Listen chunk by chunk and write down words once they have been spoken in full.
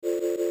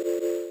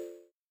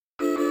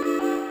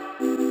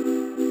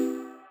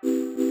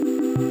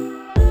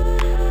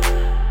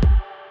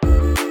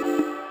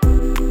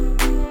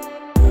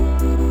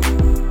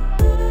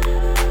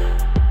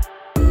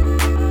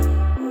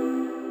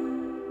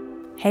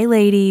Hey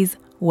ladies,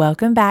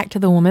 welcome back to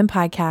the Woman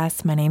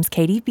Podcast. My name's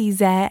Katie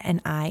Bizet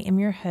and I am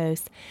your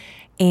host.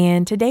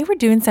 And today we're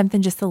doing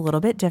something just a little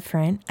bit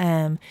different.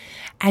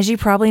 As you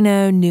probably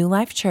know, New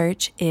Life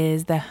Church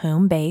is the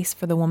home base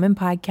for the Woman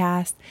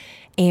Podcast,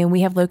 and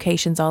we have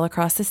locations all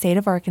across the state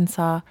of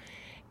Arkansas.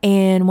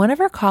 And one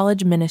of our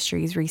college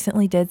ministries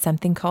recently did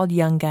something called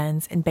Young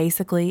Guns, and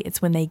basically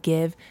it's when they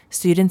give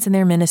students in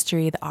their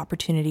ministry the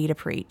opportunity to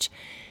preach.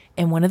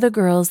 And one of the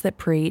girls that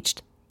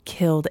preached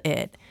killed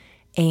it.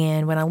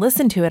 And when I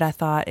listened to it, I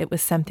thought it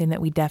was something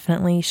that we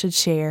definitely should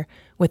share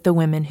with the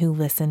women who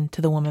listen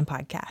to the Woman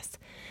Podcast.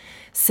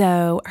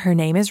 So her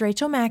name is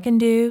Rachel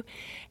McIndo,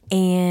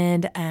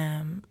 and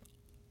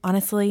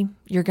honestly,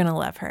 you're going to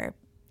love her.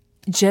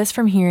 Just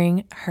from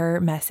hearing her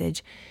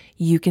message,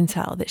 you can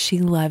tell that she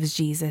loves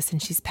Jesus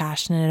and she's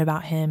passionate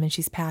about him and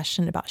she's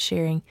passionate about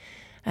sharing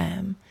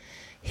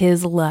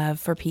his love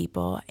for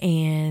people.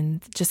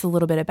 And just a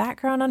little bit of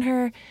background on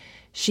her.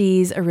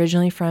 She's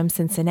originally from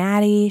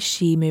Cincinnati.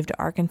 She moved to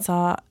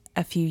Arkansas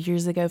a few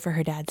years ago for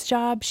her dad's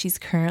job. She's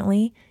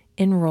currently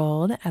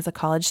enrolled as a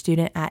college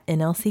student at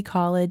NLC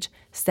College,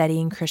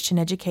 studying Christian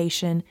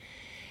education.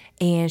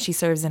 And she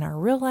serves in our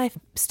real life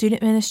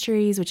student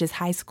ministries, which is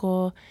high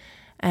school.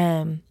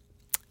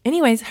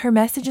 Anyways, her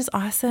message is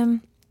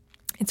awesome.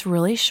 It's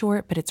really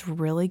short, but it's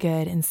really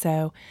good. And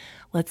so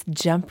let's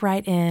jump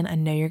right in. I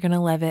know you're going to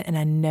love it, and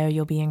I know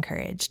you'll be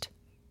encouraged.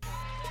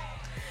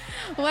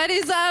 What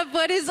is up?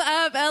 What is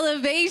up,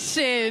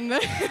 Elevation?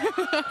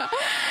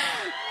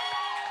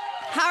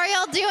 How are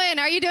y'all doing?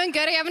 Are you doing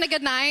good? Are you having a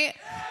good night?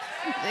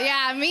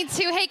 Yeah, me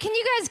too. Hey, can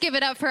you guys give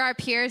it up for our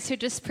peers who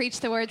just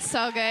preached the word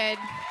so good?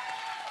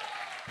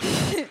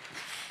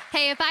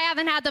 Hey, if I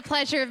haven't had the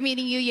pleasure of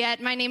meeting you yet,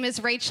 my name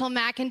is Rachel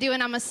McIndo,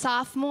 and I'm a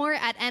sophomore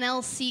at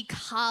NLC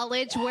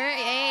College.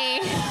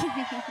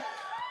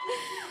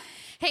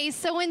 Hey,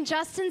 so when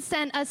Justin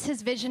sent us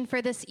his vision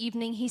for this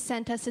evening, he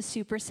sent us a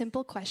super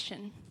simple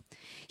question.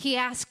 He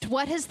asked,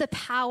 what has the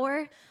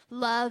power,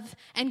 love,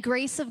 and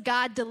grace of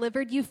God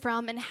delivered you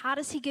from, and how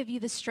does he give you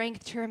the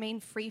strength to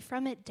remain free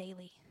from it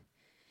daily?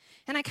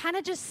 And I kind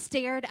of just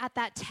stared at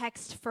that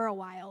text for a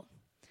while.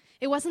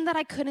 It wasn't that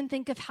I couldn't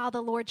think of how the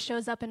Lord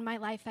shows up in my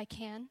life. I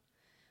can.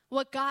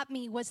 What got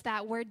me was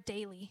that word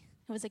daily.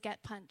 It was a gut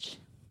punch.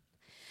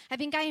 I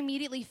think I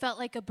immediately felt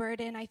like a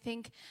burden. I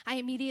think I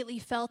immediately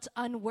felt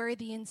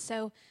unworthy. And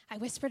so I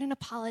whispered an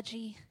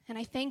apology, and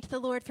I thanked the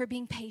Lord for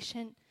being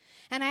patient.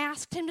 And I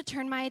asked him to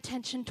turn my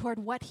attention toward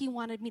what he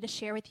wanted me to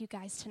share with you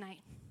guys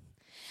tonight.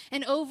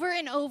 And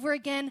over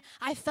again,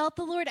 I felt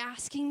the Lord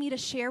asking me to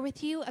share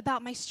with you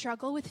about my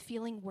struggle with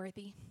feeling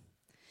worthy.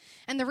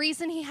 And the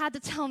reason he had to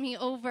tell me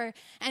over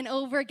and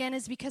over again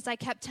is because I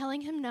kept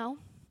telling him no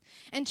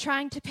and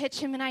trying to pitch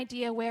him an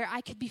idea where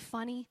I could be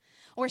funny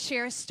or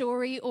share a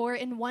story or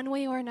in one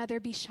way or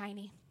another be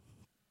shiny.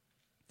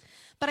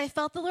 But I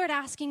felt the Lord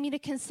asking me to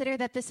consider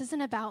that this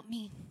isn't about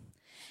me.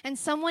 And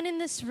someone in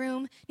this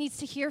room needs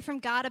to hear from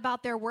God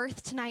about their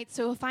worth tonight.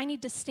 So if I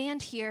need to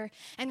stand here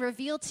and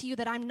reveal to you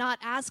that I'm not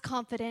as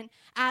confident,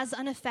 as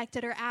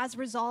unaffected, or as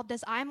resolved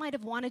as I might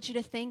have wanted you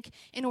to think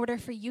in order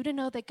for you to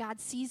know that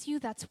God sees you,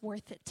 that's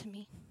worth it to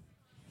me.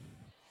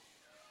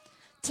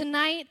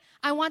 Tonight,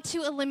 I want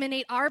to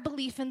eliminate our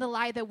belief in the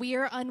lie that we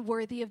are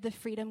unworthy of the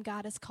freedom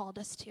God has called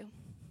us to.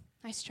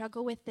 I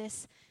struggle with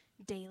this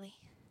daily.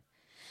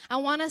 I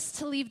want us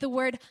to leave the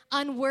word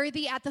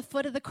unworthy at the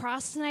foot of the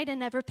cross tonight and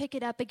never pick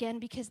it up again,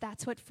 because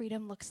that's what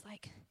freedom looks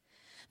like.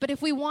 But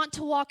if we want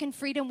to walk in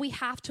freedom, we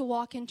have to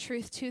walk in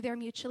truth too. They're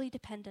mutually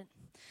dependent.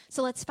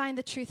 So let's find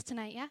the truth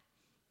tonight, yeah?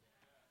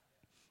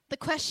 The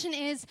question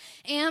is,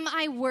 am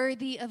I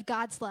worthy of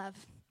God's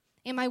love?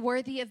 Am I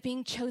worthy of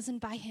being chosen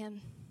by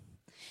him?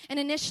 And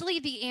initially,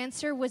 the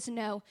answer was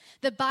no.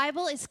 The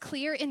Bible is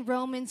clear in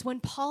Romans when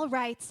Paul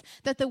writes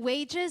that the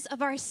wages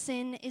of our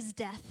sin is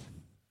death.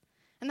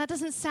 And that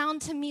doesn't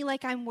sound to me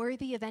like I'm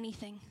worthy of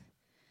anything.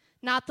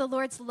 Not the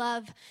Lord's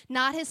love,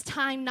 not his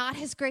time, not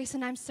his grace,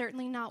 and I'm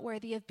certainly not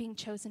worthy of being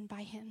chosen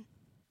by him.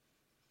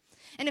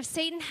 And if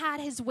Satan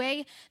had his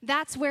way,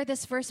 that's where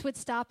this verse would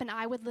stop and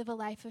I would live a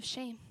life of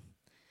shame.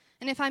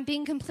 And if I'm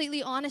being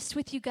completely honest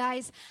with you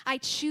guys, I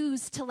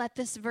choose to let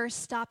this verse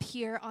stop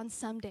here on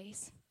some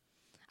days.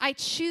 I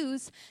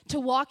choose to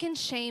walk in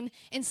shame,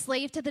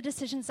 enslaved to the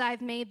decisions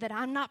I've made that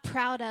I'm not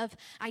proud of.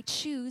 I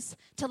choose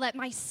to let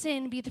my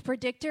sin be the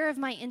predictor of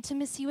my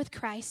intimacy with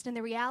Christ, and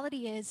the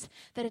reality is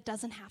that it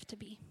doesn't have to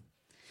be.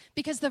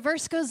 Because the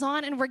verse goes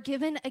on and we're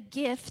given a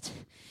gift.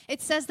 It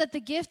says that the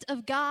gift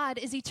of God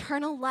is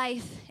eternal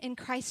life in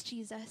Christ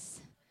Jesus.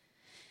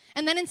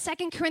 And then in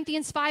 2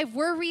 Corinthians 5,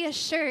 we're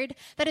reassured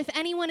that if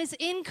anyone is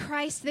in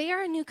Christ, they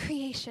are a new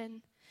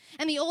creation.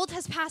 And the old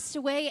has passed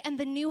away and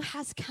the new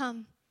has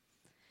come.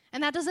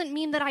 And that doesn't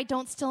mean that I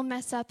don't still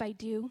mess up, I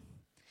do.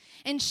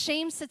 And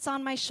shame sits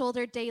on my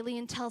shoulder daily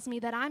and tells me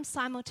that I'm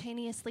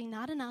simultaneously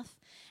not enough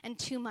and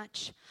too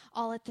much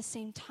all at the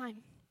same time.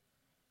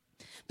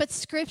 But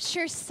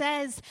scripture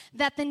says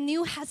that the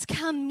new has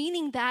come,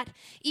 meaning that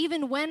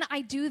even when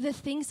I do the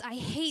things I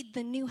hate,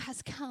 the new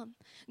has come.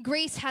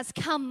 Grace has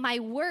come, my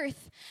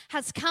worth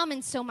has come,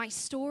 and so my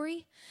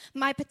story,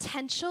 my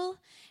potential,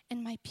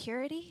 and my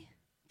purity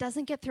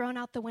doesn't get thrown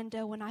out the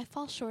window when I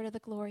fall short of the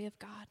glory of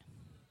God.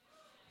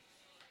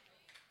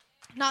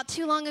 Not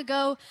too long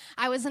ago,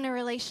 I was in a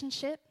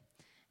relationship,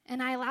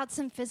 and I allowed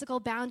some physical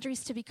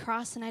boundaries to be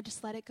crossed, and I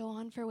just let it go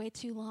on for way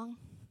too long.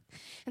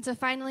 And so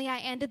finally, I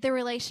ended the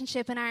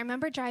relationship, and I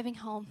remember driving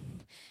home,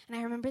 and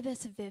I remember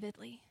this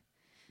vividly.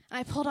 And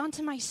I pulled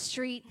onto my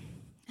street,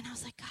 and I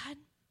was like, God,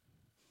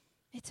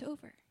 it's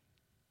over.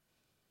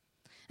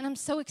 And I'm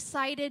so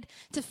excited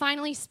to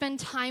finally spend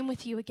time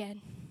with you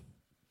again.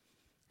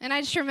 And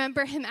I just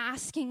remember him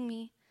asking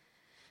me,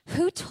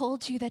 who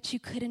told you that you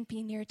couldn't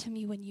be near to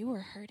me when you were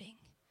hurting?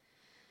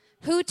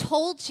 Who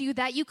told you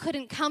that you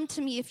couldn't come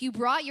to me if you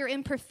brought your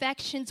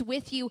imperfections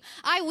with you?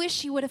 I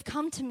wish you would have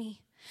come to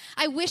me.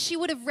 I wish you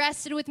would have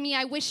rested with me.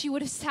 I wish you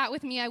would have sat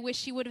with me. I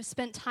wish you would have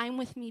spent time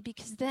with me,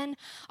 because then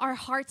our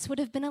hearts would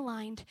have been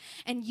aligned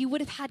and you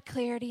would have had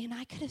clarity, and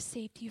I could have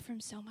saved you from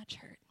so much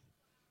hurt.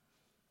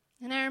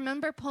 And I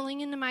remember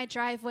pulling into my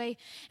driveway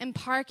and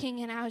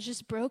parking, and I was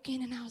just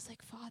broken, and I was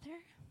like, Father,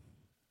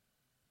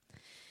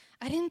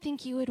 I didn't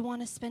think you would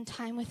want to spend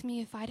time with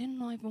me if I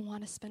didn't even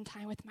want to spend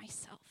time with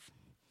myself.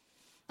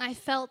 I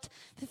felt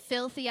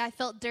filthy, I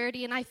felt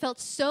dirty, and I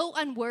felt so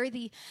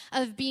unworthy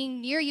of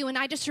being near you. And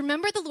I just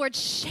remember the Lord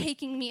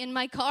shaking me in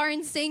my car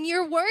and saying,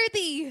 you're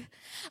worthy.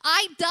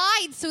 I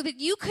died so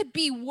that you could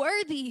be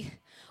worthy.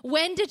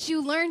 When did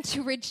you learn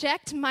to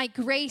reject my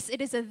grace?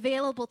 It is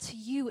available to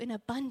you in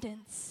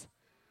abundance.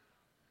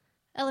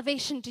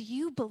 Elevation, do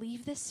you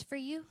believe this for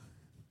you?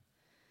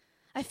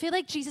 I feel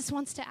like Jesus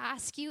wants to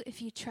ask you if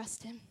you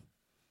trust him.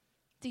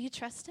 Do you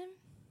trust him?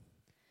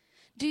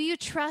 Do you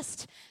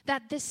trust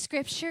that this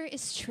scripture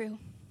is true?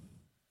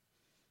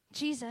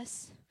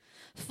 Jesus,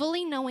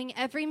 fully knowing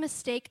every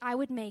mistake I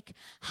would make,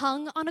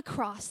 hung on a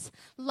cross,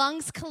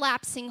 lungs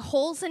collapsing,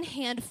 holes in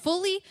hand,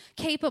 fully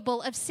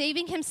capable of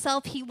saving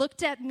himself. He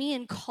looked at me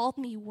and called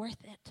me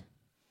worth it.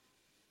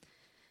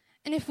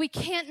 And if we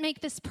can't make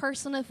this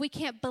personal, if we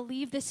can't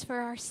believe this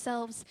for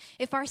ourselves,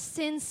 if our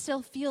sin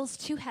still feels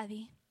too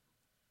heavy,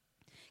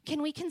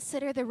 can we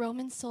consider the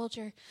Roman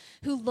soldier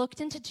who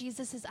looked into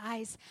Jesus'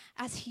 eyes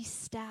as he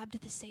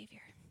stabbed the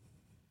Savior?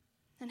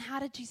 And how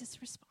did Jesus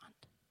respond?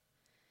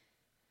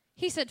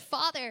 He said,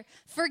 Father,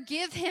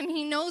 forgive him.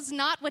 He knows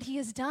not what he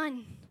has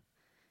done.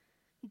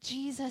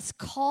 Jesus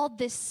called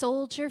this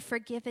soldier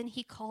forgiven.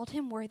 He called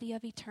him worthy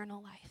of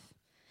eternal life.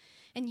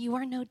 And you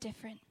are no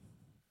different.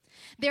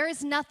 There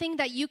is nothing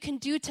that you can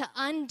do to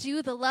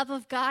undo the love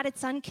of God.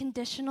 It's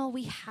unconditional.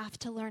 We have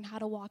to learn how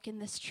to walk in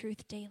this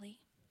truth daily.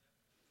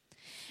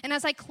 And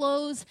as I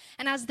close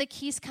and as the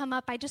keys come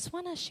up, I just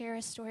want to share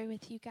a story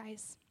with you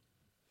guys.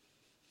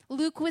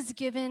 Luke was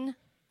given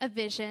a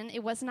vision.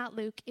 It was not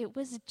Luke, it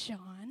was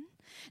John.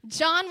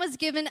 John was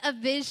given a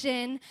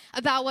vision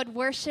about what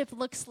worship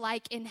looks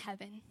like in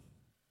heaven.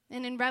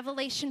 And in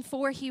Revelation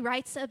 4, he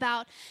writes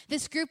about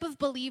this group of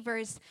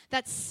believers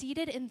that's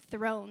seated in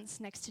thrones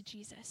next to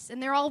Jesus.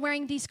 And they're all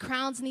wearing these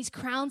crowns, and these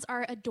crowns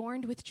are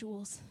adorned with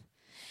jewels.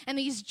 And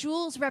these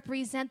jewels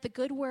represent the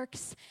good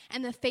works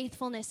and the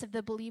faithfulness of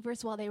the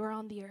believers while they were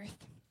on the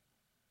earth.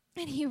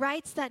 And he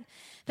writes that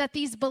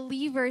these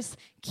believers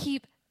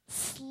keep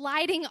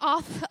sliding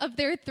off of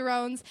their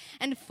thrones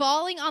and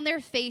falling on their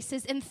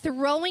faces and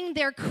throwing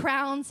their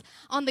crowns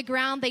on the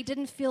ground. They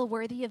didn't feel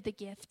worthy of the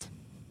gift.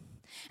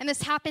 And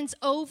this happens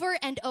over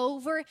and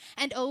over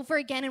and over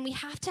again. And we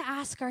have to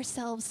ask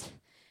ourselves,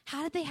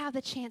 how did they have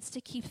the chance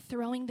to keep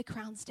throwing the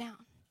crowns down?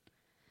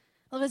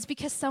 Well, it was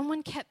because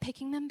someone kept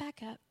picking them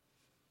back up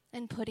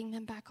and putting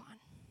them back on.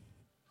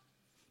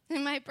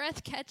 And my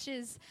breath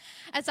catches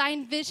as I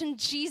envision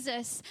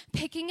Jesus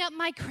picking up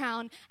my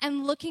crown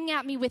and looking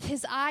at me with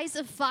his eyes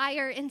of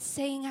fire and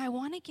saying, I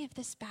want to give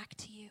this back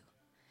to you.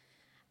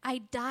 I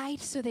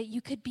died so that you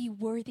could be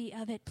worthy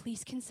of it.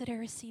 Please consider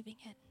receiving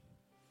it.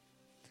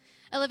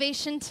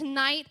 Elevation,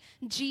 tonight,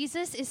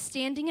 Jesus is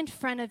standing in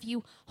front of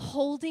you,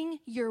 holding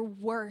your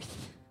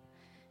worth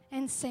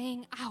and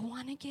saying, I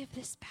want to give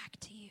this back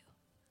to you.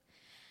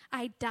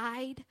 I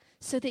died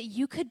so that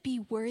you could be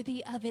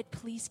worthy of it.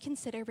 Please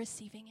consider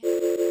receiving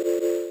it.